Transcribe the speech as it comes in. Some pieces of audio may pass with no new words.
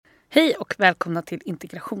Hej och välkomna till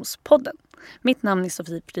Integrationspodden. Mitt namn är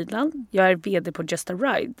Sofie Prydland. Jag är vd på Just a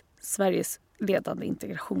Ride, Sveriges ledande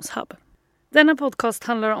integrationshub. Denna podcast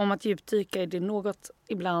handlar om att djupdyka i det något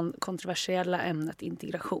ibland kontroversiella ämnet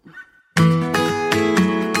integration.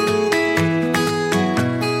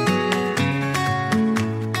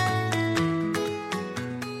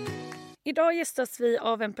 Idag gästas vi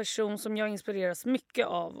av en person som jag inspireras mycket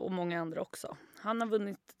av och många andra också. Han har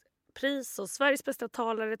vunnit pris som Sveriges bästa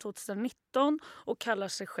talare 2019 och kallar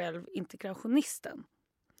sig själv integrationisten.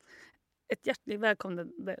 Ett hjärtligt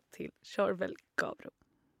välkomnande till Charbel Gabro.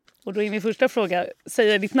 Och då är min första fråga,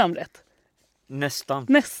 säger jag ditt namn rätt? Nästan.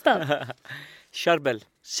 Charbel.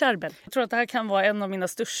 Jag tror att det här kan vara en av mina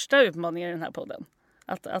största utmaningar i den här podden.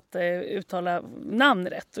 Att uttala namn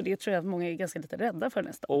rätt, och det tror jag att många är ganska lite rädda för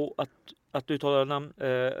nästan. Och att uttala namn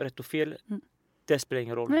rätt och fel, det spelar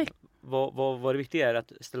ingen roll. Nej. Vad det viktiga är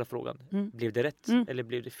att ställa frågan. Blev det rätt eller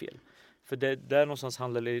blev det fel? För där någonstans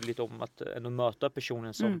handlar det lite om att ändå möta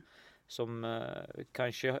personen som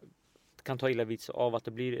kanske kan ta illa vid sig av att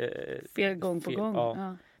det blir fel gång på gång.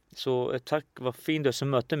 Ja. Så tack, vad fin du som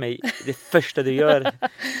möter mig. Det första du gör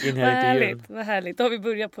i den här intervjun. Vad härligt. Då har vi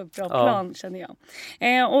börjat på ett bra plan, känner jag.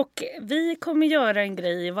 Och vi kommer göra en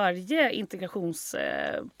grej i varje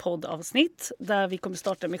integrationspoddavsnitt där vi kommer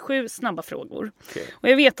starta med 7 snabba frågor. Okay. Och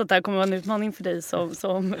jag vet att det här kommer vara en utmaning för dig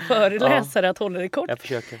som föreläsare att hålla dig kort. Jag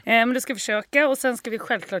försöker. Men du ska försöka, och sen ska vi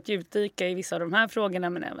självklart djupdyka i vissa av de här frågorna,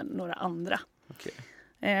 men även några andra. Okay.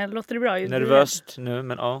 Låter det bra? Nervöst nu,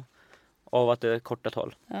 men ja. Av att det är korta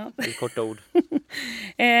tal. Ja. Det är korta ord.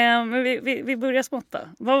 Men vi börjar småtta.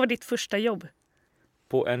 Vad var ditt första jobb?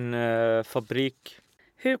 På en fabrik.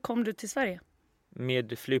 Hur kom du till Sverige?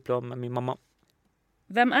 Med flygplan med min mamma.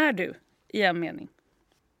 Vem är du i en mening?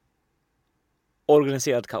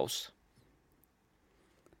 Organiserad kaos.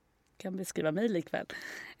 Kan beskriva mig likväl.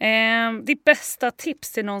 Ditt bästa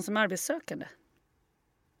tips till någon som är arbetssökande?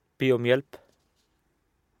 Be om hjälp.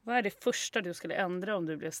 Vad är det första du skulle ändra om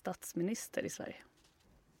du blev statsminister i Sverige?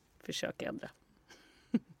 Försök ändra.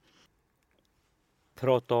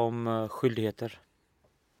 Prata om skyldigheter.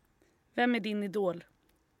 Vem är din idol?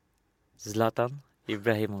 Zlatan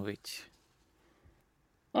Ibrahimovic.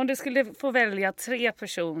 Om du skulle få välja 3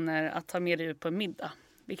 personer att ta med dig ut på en middag,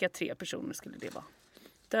 vilka 3 personer skulle det vara?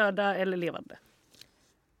 Döda eller levande?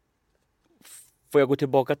 Får jag gå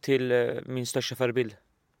tillbaka till min största förebild?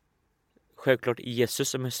 Självklart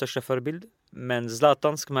Jesus är min största förebild. Men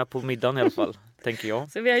Zlatan ska med på middagen i alla fall, tänker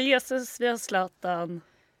jag. Så vi har Jesus, vi har Zlatan.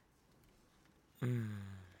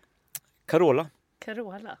 Carola.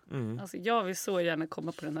 Alltså jag vill så gärna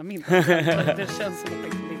komma på den här middagen. Det känns som att det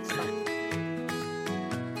blir intressant.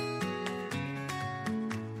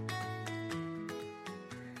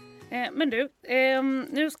 Men du,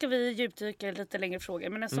 nu ska vi djupdyka i lite längre frågor.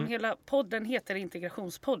 Men eftersom hela podden heter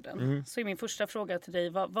Integrationspodden så är min första fråga till dig.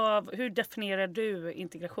 Hur definierar du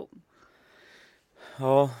integration?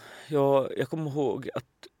 Ja, jag kommer ihåg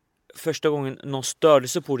att första gången någon störde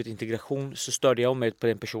sig på ordet integration så störde jag mig på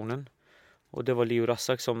den personen. Och det var Leo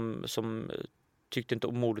Rassak som tyckte inte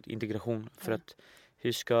om ordet integration. För att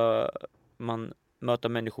hur ska man möta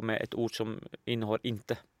människor med ett ord som innehåller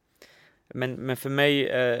inte? Men för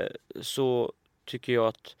mig så tycker jag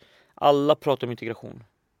att alla pratar om integration.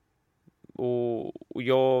 Och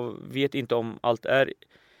jag vet inte om allt är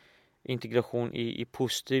integration i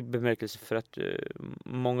positiv bemärkelse, för att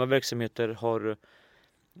många verksamheter har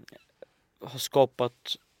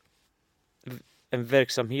skapat en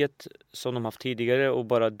verksamhet som de haft tidigare och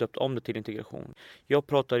bara döpt om det till integration. Jag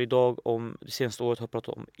pratar idag om, det senaste året har jag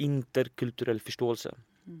pratat om interkulturell förståelse.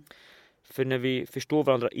 För när vi förstår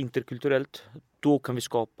varandra interkulturellt, då kan vi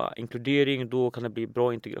skapa inkludering, då kan det bli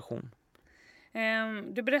bra integration.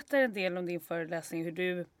 Du berättar en del om din föreläsning, hur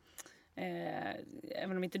du,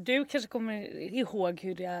 även om inte du kanske kommer ihåg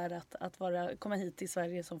hur det är att komma hit till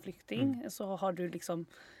Sverige som flykting, så har du liksom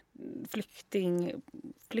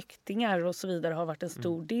flyktingar och så vidare har varit en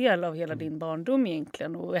stor del av hela din barndom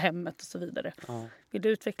egentligen, och hemmet och så vidare. Ja. Vill du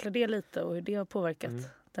utveckla det lite och hur det har påverkat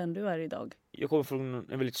den du är idag? Jag kommer från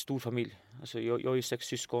en väldigt stor familj. Alltså jag har ju 6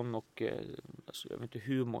 syskon och jag vet inte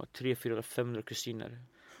hur många, 300, 400, 500 kusiner.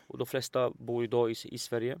 Och de flesta bor idag i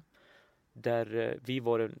Sverige. Där vi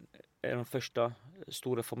var en av de första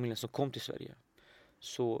stora familjerna som kom till Sverige.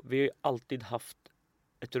 Så vi har alltid haft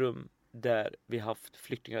ett rum där vi haft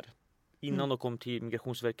flyktingar. Innan de kom till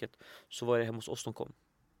Migrationsverket så var det hemma hos oss de kom.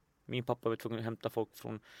 Min pappa var tvungen att hämta folk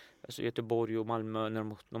från Göteborg och Malmö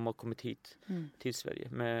när de har kommit hit till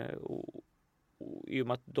Sverige. Och i och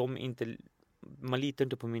med att man litar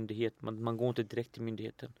inte på myndighet, man går inte direkt till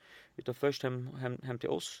myndigheten. Utan först hem till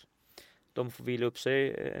oss. De får vila upp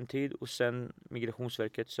sig en tid och sen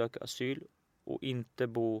Migrationsverket söker asyl och inte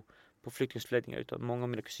bo på flyktingförläggningar, utan många av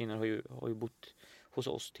mina kusiner har ju bott hos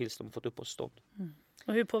oss tills de fått uppehållstillstånd.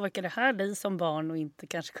 Och hur påverkar det här dig som barn och inte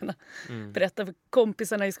kanske kunna berätta för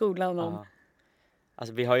kompisarna i skolan om? Ja.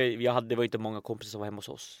 Alltså det var inte många kompisar som var hemma hos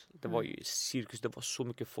oss. Det var ju cirkus, det var så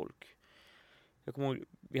mycket folk. Jag kommer ihåg,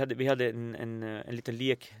 vi hade en liten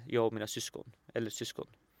lek, jag och mina syskon.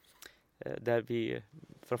 Där vi,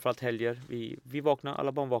 framförallt helger, vi vaknade,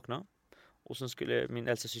 alla barn vaknade. Och sen skulle min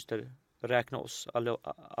äldsta syster räkna oss,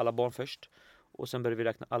 alla barn först. Och sen började vi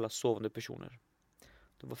räkna alla sovande personer.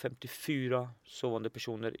 Det var 54 sovande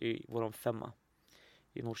personer i våran 5:a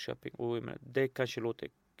i Norrköping. Och jag menar, det kanske låter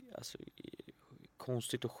alltså,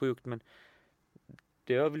 konstigt och sjukt, men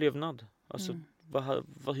det är överlevnad. Alltså,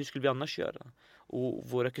 hur skulle vi annars göra? Och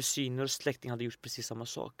våra kusiner och släktingar hade gjort precis samma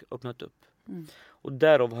sak, öppnat upp. Och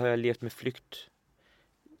därav har jag levt med flykt.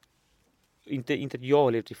 Inte att jag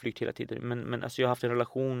har levt i flykt hela tiden, men alltså jag har haft en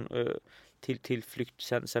relation till flykt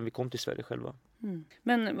sen vi kom till Sverige själva.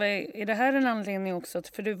 Men är det här en anledning också?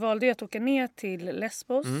 För du valde ju att åka ner till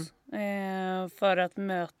Lesbos för att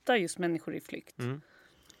möta just människor i flykt. En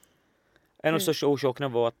av de största orsakerna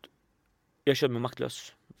var att jag kände mig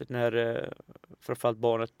maktlös. När framförallt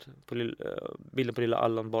bilden på lilla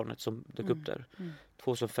Allan, barnet som dök upp där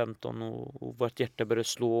 2015 och vårt hjärta började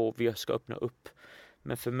slå och vi ska öppna upp.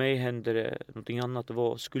 Men för mig hände det någonting annat. Det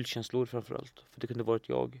var skuldkänslor framförallt. För det kunde varit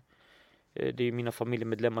jag. Det är mina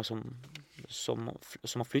familjemedlemmar som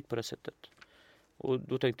har flytt på det sättet. Och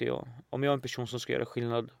då tänkte jag, om jag är en person som ska göra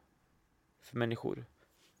skillnad för människor.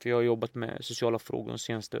 För jag har jobbat med sociala frågor de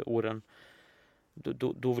senaste åren.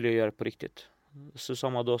 Då vill jag göra det på riktigt. Så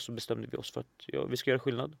samma dag så bestämde vi oss för att vi ska göra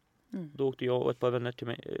skillnad. Då åkte jag och ett par vänner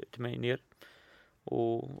till mig ner.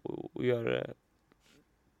 Och göra det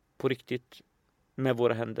på riktigt med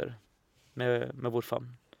våra händer. Med vår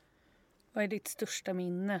famn. Vad är ditt största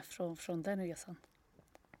minne från den resan?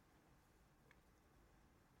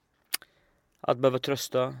 Att behöva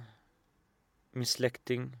trösta min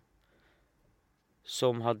släkting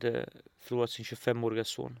som hade förlorat sin 25-åriga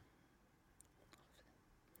son.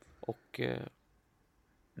 Och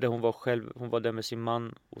där hon var där med sin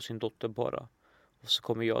man och sin dotter bara. Och så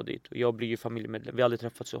kommer jag dit och jag blir ju familjemedlem. Vi har aldrig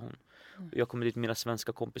träffats, så hon. Och jag kommer dit med mina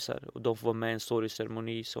svenska kompisar och de får vara med i en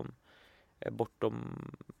sorgceremoni som är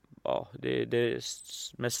bortom, det är det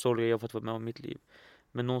mest sorgliga jag har fått vara med om i mitt liv.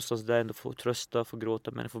 Men någonstans där ändå få trösta, få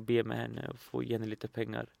gråta, men få be med henne och få ge henne lite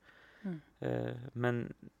pengar.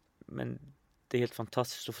 Men det är helt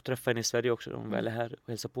fantastiskt att få träffa henne i Sverige också. Hon väl är här och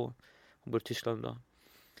hälsar på. Hon bor i Tyskland då.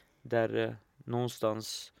 Där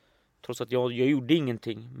någonstans, trots att jag gjorde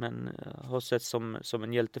ingenting, men har sett som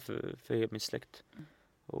en hjälte för min släkt.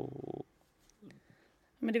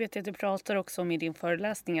 Men det vet jag att du pratar också om i din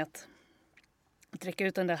föreläsning, att räcka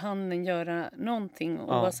ut den där handen, göra någonting,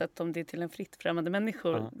 oavsett om det är till en fritt främmande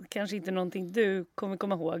människor. Kanske inte någonting du kommer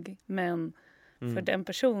komma ihåg, men för den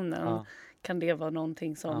personen kan det vara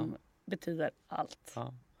någonting som betyder allt.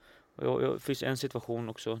 Det finns en situation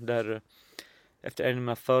också där efter en av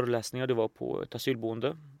mina föreläsningar, det var på ett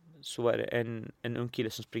asylboende, så är det en ung kille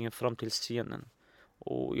som springer fram till scenen.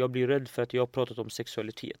 Och jag blir rädd för att jag har pratat om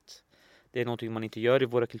sexualitet. Det är någonting man inte gör i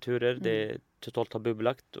våra kulturer. Det är totalt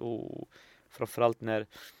tabubelagt. Och framförallt när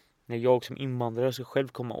jag som invandrare ska själv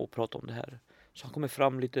komma och prata om det här. Så han kommer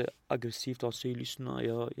fram lite aggressivt och han säger, lyssna,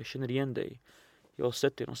 jag känner igen dig. Jag har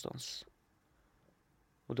sett dig någonstans.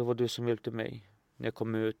 Och det var du som hjälpte mig när jag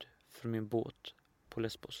kom ut från min båt på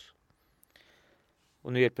Lesbos.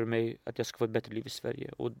 Och nu hjälper det mig att jag ska få ett bättre liv i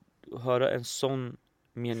Sverige. Och höra en sån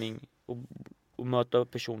mening och möta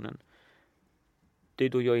personen. Det är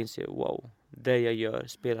då jag inser, wow, det jag gör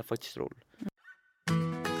spelar faktiskt roll.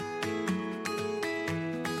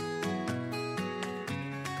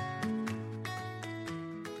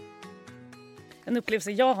 En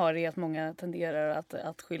upplevelse jag har är att många tenderar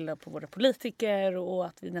att skylla på våra politiker och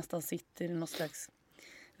att vi nästan sitter i någon slags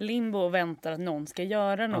limbo och väntar att någon ska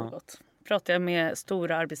göra något. Pratar jag med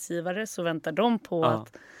stora arbetsgivare så väntar de på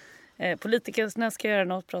att politikerna ska göra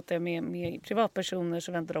något. Pratar jag med privatpersoner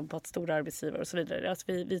så väntar de på att stora arbetsgivare och så vidare. Alltså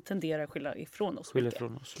vi tenderar att skylla ifrån oss.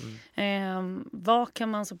 Vad kan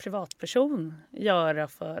man som privatperson göra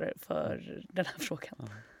för den här frågan?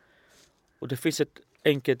 Och det finns ett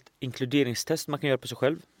enkelt inkluderingstest man kan göra på sig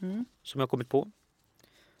själv. Som jag har kommit på.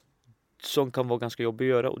 Som kan vara ganska jobbigt att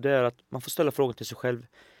göra. Och det är att man får ställa frågan till sig själv.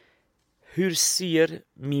 Hur ser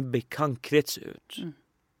min bekantkrets ut?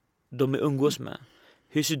 De jag umgås med.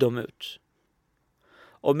 Hur ser de ut?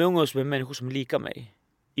 Om jag umgås med människor som är lika mig.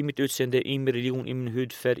 I mitt utseende, i min religion, i min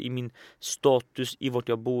hudfärg, i min status, i vart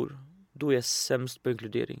jag bor. Då är jag sämst på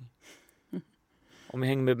inkludering. Om jag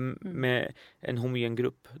hänger med en homogen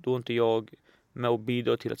grupp, då är inte jag med och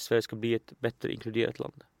bidrar till att Sverige ska bli ett bättre inkluderat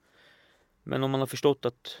land. Men om man har förstått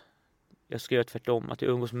att jag ska göra tvärtom, att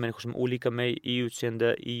jag umgås med människor som är olika mig i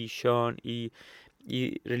utseende, i kön,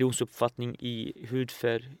 i religionsuppfattning, i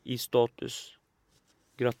hudfärg, i status.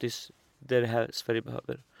 Grattis, det är det här Sverige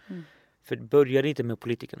behöver. För det börjar inte med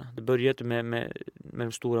politikerna. Det börjar inte med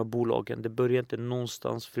de stora bolagen. Det börjar inte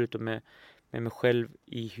någonstans förutom med mig själv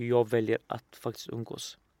i hur jag väljer att faktiskt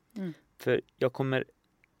umgås. För jag kommer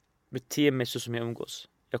bete mig så som jag umgås.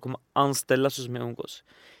 Jag kommer anställa så som jag umgås.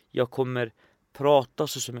 Jag kommer prata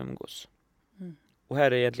så som jag umgås. Och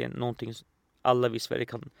här är egentligen någonting som alla vi i Sverige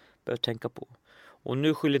kan börja tänka på. Och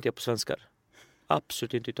nu skyller inte jag på svenskar.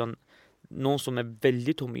 Absolut inte, utan någon som är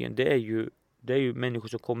väldigt homogen, det är ju människor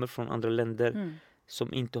som kommer från andra länder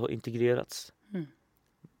som inte har integrerats.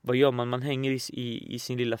 Vad gör man? Man hänger i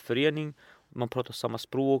sin lilla förening, man pratar samma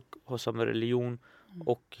språk, har samma religion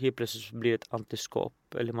och helt plötsligt blir det ett antiskap,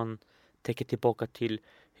 eller man tänker tillbaka till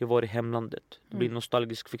hur var det i hemlandet. Det blir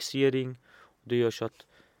nostalgisk fixering och det gör så att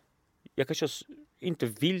jag kanske inte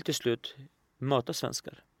vill till slut möta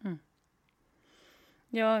svenskar.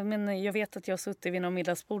 Ja, men jag vet att jag har suttit vid någon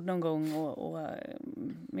middagsbord någon gång och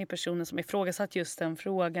med personer som ifrågasatt just den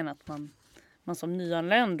frågan, att man som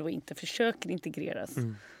nyanländ och inte försöker integreras.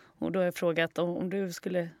 Och då har jag frågat om det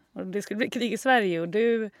skulle bli krig i Sverige och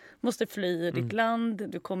du måste fly ditt land,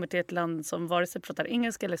 du kommer till ett land som vare sig pratar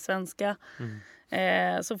engelska eller svenska,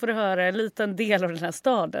 så får du höra en liten del av den här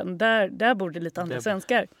staden, där bor det lite andra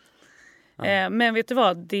svenskar. Men vet du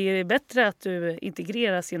vad, det är bättre att du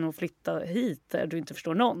integreras genom att flytta hit där du inte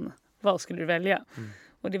förstår någon. Vad skulle du välja?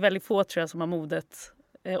 Och det är väldigt få, tror jag, som har modet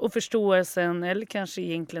och förståelsen, eller kanske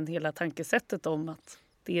egentligen hela tankesättet om att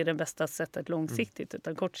det är det bästa sättet långsiktigt,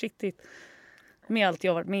 utan kortsiktigt. Med allt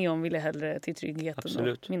jag har varit med om vill jag hellre till tryggheten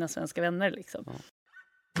och mina svenska vänner liksom.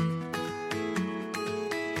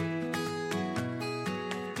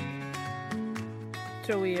 Jag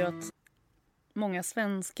tror ju att många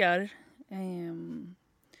svenskar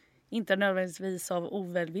inte nödvändigtvis av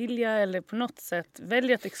ovälvilja eller på något sätt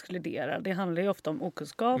väljer att exkludera. Det handlar ju ofta om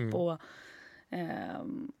okunskap och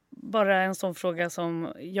bara en sån fråga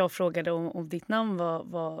som jag frågade om ditt namn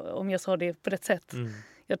var om jag sa det på rätt sätt.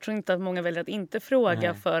 Jag tror inte att många väljer att inte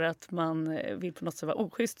fråga för att man vill på något sätt vara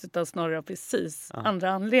oschysst, utan snarare precis andra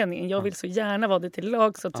anledningen. Jag vill så gärna vara det till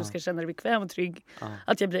lag så att du ska känna dig bekväm och trygg,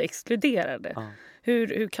 att jag blir exkluderad.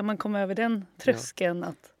 Hur kan man komma över den tröskeln?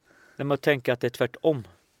 Att... När man tänker att det är tvärtom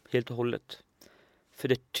helt och hållet. För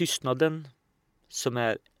det är tystnaden som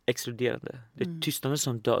är exkluderande. Det är tystnaden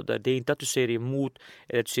som dödar. Det är inte att du säger emot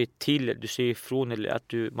eller att du säger till, eller du säger ifrån eller att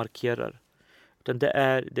du markerar. Utan det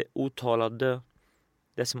är det ottalade,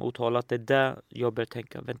 det som är otalat, det är där jag börjar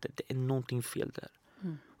tänka, vänta, det är någonting fel där.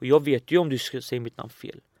 Och jag vet ju om du ska säga mitt namn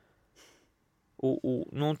fel. Och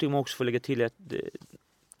någonting man också får lägga till är att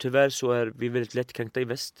tyvärr så är vi väldigt lättkränkta i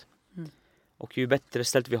väst. Och ju bättre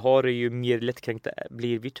ställt vi har det, ju mer lättkränkta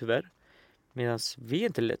blir vi tyvärr. Medan vi är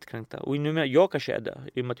inte lättkränkta. Och nu menar jag kanske är det,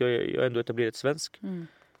 i och med att jag ändå etablerat svensk.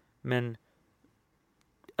 Men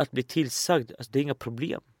att bli tillsagd, alltså det är inga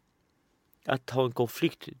problem. Att ha en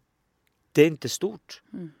konflikt, det är inte stort.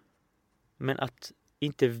 Men att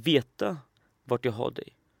inte veta vart jag har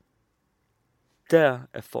dig, det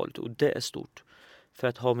är farligt och det är stort. För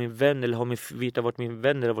att ha min vän eller veta vart min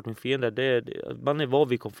vän eller vart min fiende, man är van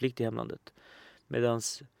vid konflikt i hemlandet. Medan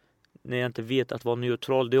när jag inte vet att vara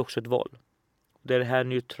neutral, det är också ett val. Det är den här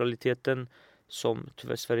neutraliteten som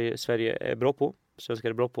tyvärr Sverige är bra på, svenskar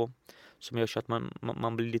är bra på, som gör så att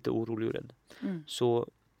man blir lite orolig och rädd. Så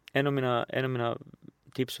en av mina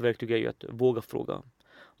tips och verktyg är ju att våga fråga.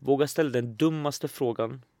 Våga ställa den dummaste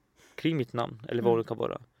frågan kring mitt namn eller vad det kan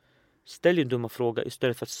vara. Ställ en dumma fråga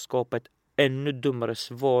istället för att skapa ett ännu dummare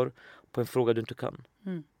svar på en fråga du inte kan.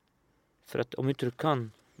 För att om inte du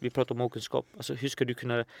kan, vi pratar om okunskap, alltså hur ska du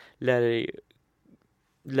kunna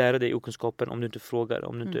lära dig okunskapen om du inte frågar,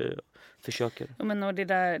 om du inte försöker? Ja, men och det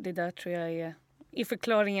där tror jag är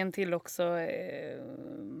förklaringen till också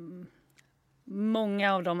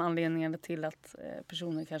många av de anledningarna till att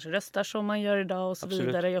personer kanske röstar som man gör idag och så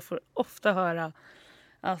vidare. Jag får ofta höra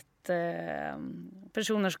att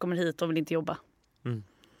personer som kommer hit, de vill inte jobba.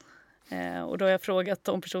 Och då har jag frågat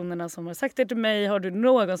de personerna som har sagt det till mig, har du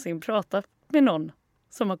någonsin pratat med någon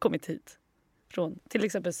som har kommit hit från till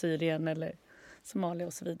exempel Syrien eller Somalia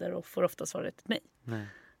och så vidare, och får ofta svaret nej.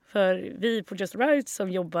 För vi på Just Right som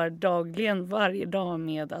jobbar dagligen varje dag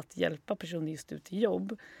med att hjälpa personer just ut till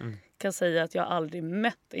jobb kan säga att jag aldrig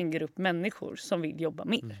mött en grupp människor som vill jobba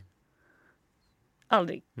mer.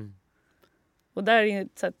 Aldrig. Och där är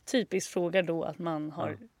en typisk fråga då att man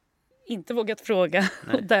har inte vågat fråga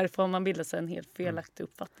och därför har man bildat sig en helt felaktig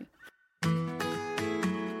uppfattning.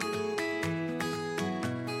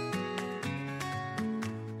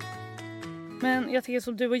 Men jag tänker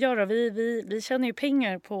som du och jag då, vi tjänar ju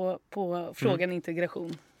pengar på frågan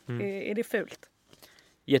integration. Är det fult?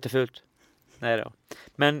 Jättefult. Nej då.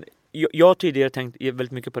 Men jag har tidigare tänkt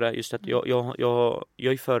väldigt mycket på det här, just att jag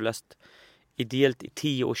har föreläst ideellt i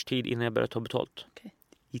 10 års tid innan jag började ta betalt. Okay.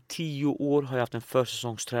 I 10 år har jag haft en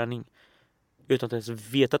försäsongsträning utan att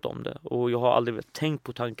ens vetat om det. Och jag har aldrig tänkt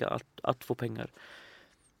på tanken att få pengar.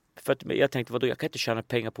 För att jag tänkte, jag kan inte tjäna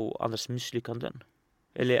pengar på andras misslyckanden.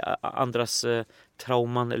 Eller andras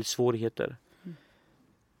trauman eller svårigheter.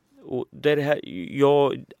 Och det är det här,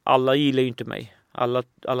 alla gillar ju inte mig.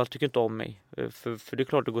 Alla tycker inte om mig. För det är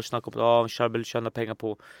klart det går att snacka om att Charbel tjänar pengar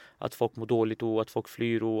på att folk mår dåligt och att folk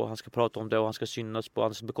flyr och han ska prata om det och han ska synas på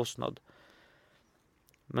andras bekostnad.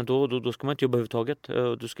 Men då ska man inte jobba överhuvudtaget.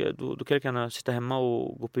 Då kan jag gärna sitta hemma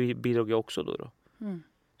och gå på bidrag jag också då.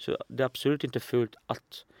 Så det är absolut inte fult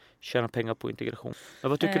att tjäna pengar på integration. Men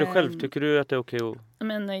vad tycker du själv? Tycker du att det är okej?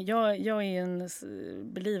 Men jag är en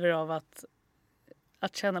believer av att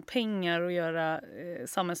tjäna pengar och göra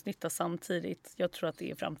samhällsnytta samtidigt. Jag tror att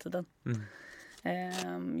det är framtiden.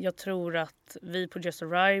 Jag tror att vi på Just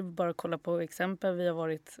Arrive, bara kolla på exempel, vi har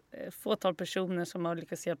varit fåtal personer som har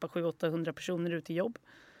lyckats hjälpa 700-800 personer ut i jobb.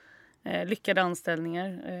 Lyckade anställningar.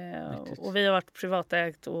 Och vi har varit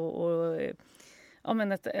privatägt och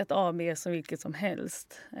ett AB som vilket som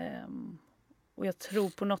helst. Och jag tror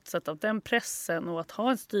på något sätt att den pressen och att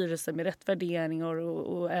ha en styrelse med rätt värderingar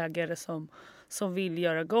och ägare som vill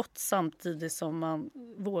göra gott samtidigt som man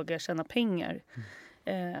vågar tjäna pengar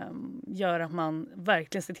gör att man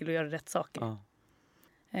verkligen ser till att göra rätt saker.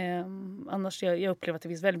 Annars jag upplever att det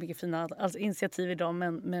finns väldigt mycket fina initiativ idag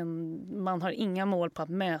men man har inga mål på att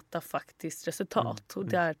mäta faktiskt resultat och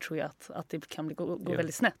där tror jag att det kan gå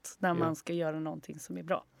väldigt snett när man ska göra någonting som är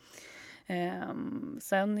bra.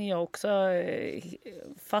 Sen är jag också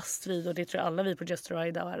fast vid, och det tror jag alla vi på Just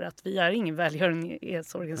Ride är, att vi är ingen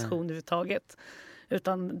välgörenhetsorganisation överhuvudtaget.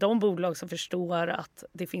 Utan de bolag som förstår att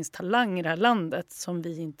det finns talang i det här landet som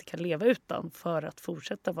vi inte kan leva utan för att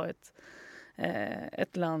fortsätta vara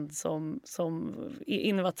ett land som är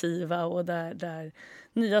innovativa och där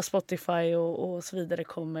nya Spotify och så vidare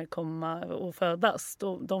kommer komma och födas.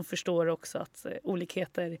 De förstår också att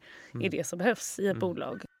olikheter är det som behövs i ett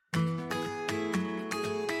bolag.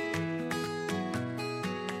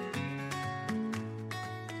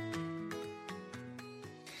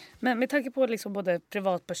 Men med tanke på liksom både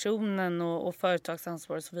privatpersonen och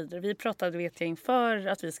företagsansvar och så vidare. Vi pratade, vet jag, inför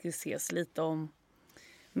att vi skulle ses lite om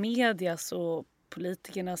medias och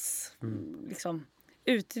politikernas liksom,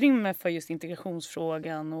 utrymme för just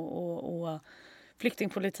integrationsfrågan och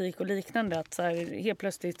flyktingpolitik och liknande. Att så här, helt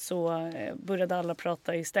plötsligt så började alla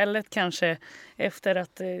prata istället kanske efter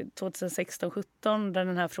att 2016-17 där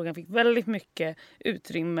den här frågan fick väldigt mycket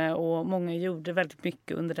utrymme och många gjorde väldigt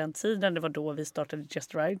mycket under den tiden. Det var då vi startade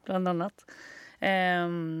Just Ride bland annat.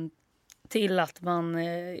 Till att man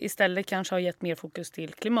istället kanske har gett mer fokus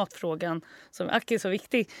till klimatfrågan som är så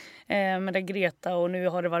viktig med det Greta och nu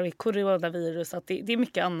har det varit coronavirus. Att det är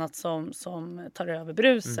mycket annat som tar över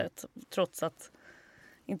bruset trots att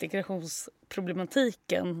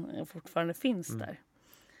integrationsproblematiken fortfarande finns där.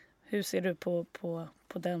 Hur ser du på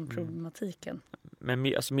den problematiken?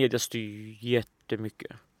 Men alltså media styr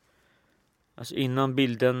jättemycket. Alltså innan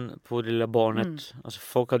bilden på det lilla barnet, alltså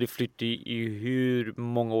folk hade flytt i hur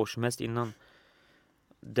många år som helst innan.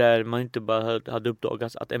 Där man inte bara hade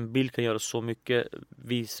uppdagats att en bild kan göra så mycket,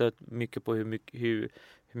 visar mycket på hur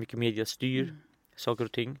mycket media styr saker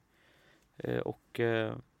och ting.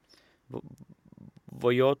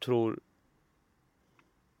 Vad jag tror,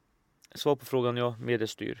 svar på frågan, ja, media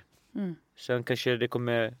styr. Sen kanske det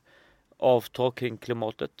kommer avta kring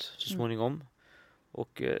klimatet så småningom.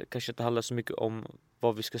 Och kanske inte handlar så mycket om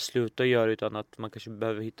vad vi ska sluta göra utan att man kanske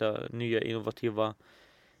behöver hitta nya innovativa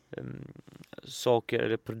saker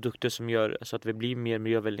eller produkter som gör så att vi blir mer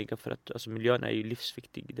miljövänliga för att alltså, miljön är ju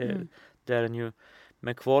livsviktig. Det är den ju.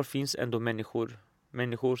 Men kvar finns ändå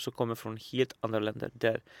människor som kommer från helt andra länder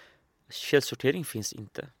där källsortering finns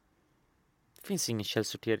inte. Det finns ingen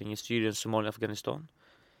källsortering i Syrien, Somalia, Afghanistan.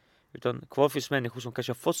 Utan kvar finns människor som kanske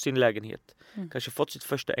har fått sin lägenhet, kanske fått sitt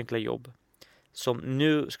första enkla jobb. Som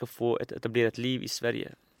nu ska få ett etablerat liv i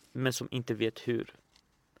Sverige. Men som inte vet hur.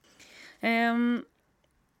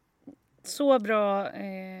 Så bra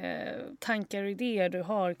tankar och idéer du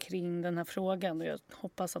har kring den här frågan. Och jag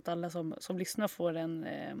hoppas att alla som lyssnar får en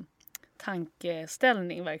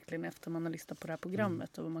tankeställning verkligen efter man har lyssnat på det här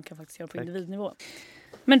programmet. Och vad man kan faktiskt göra på individnivå.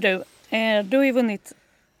 Men du har ju vunnit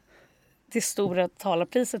det stora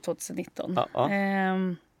talarpriset 2019. Ja.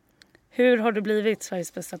 Hur har du blivit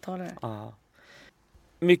Sveriges bästa talare? Ja.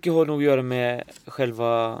 Mycket har nog att göra med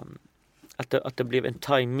själva att det blev en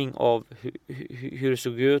timing av hur det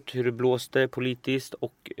såg ut, hur det blåste politiskt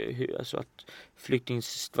och alltså att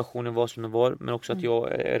flyktingsituationen var som den var, men också att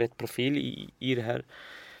jag är rätt profil i det här.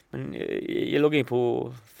 Men jag loggade in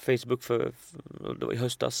på Facebook för i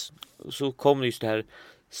höstas och så kom just det här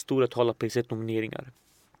stora talarpriset nomineringar.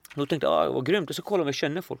 Då tänkte jag, vad grymt, och så kollade om jag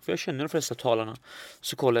känner folk, för jag känner de flesta talarna.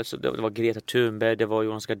 Så kollade jag, så det var Greta Thunberg, det var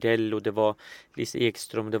Jonas Gardell och det var Lisa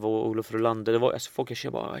Ekström, det var Olof Rolander, det var alltså folk jag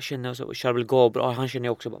känner, och Charles Gabriel, han känner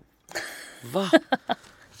jag också. Bara, va?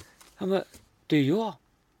 Ja, men det är jag.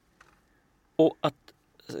 Och att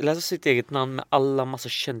läsa sitt eget namn med alla massa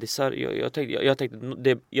kändisar,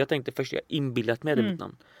 jag tänkte först, jag inbillat med mitt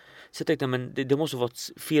namn. Så jag tänkte, men det måste vara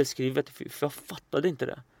felskrivet, för jag fattade inte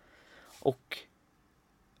det. Och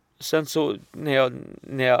sen så när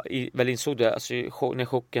jag väl insåg det, alltså när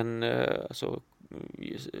chocken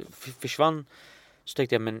försvann, så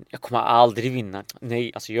tänkte jag, men jag kommer aldrig vinna.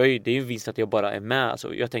 Nej, alltså det är ju en vinst att jag bara är med.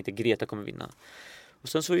 Alltså jag tänkte Greta kommer vinna. Och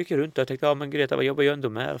sen så gick jag runt och tänkte, ja men Greta, jag var ju ändå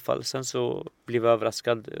med i alla fall. Sen så blev jag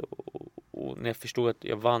överraskad och när jag förstod att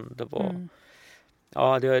jag vann, det var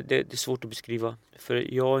ja, det är svårt att beskriva.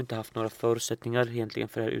 För jag har inte haft några förutsättningar egentligen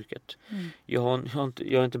för det här yrket. Jag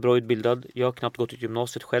är inte bra utbildad. Jag har knappt gått ut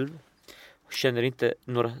gymnasiet själv. Jag känner inte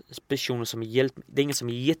några personer som hjälpt mig. Det är ingen som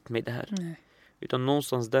har gett mig det här. Nej. Utan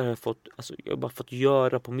någonstans där har jag bara fått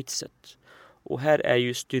göra på mitt sätt. Och här är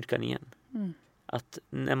ju styrkan igen. Att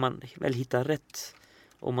när man väl hittar rätt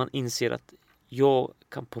och man inser att jag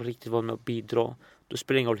kan på riktigt vara med och bidra, då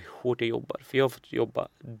spelar det ingen roll hur hårt jag jobbar. För jag har fått jobba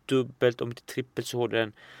dubbelt, om inte trippelt så hårdare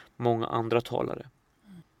än många andra talare.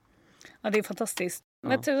 Ja, det är fantastiskt.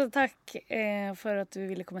 Men tusen tack för att du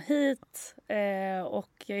ville komma hit. Och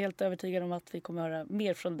jag är helt övertygad om att vi kommer att höra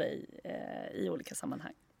mer från dig i olika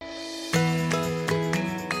sammanhang.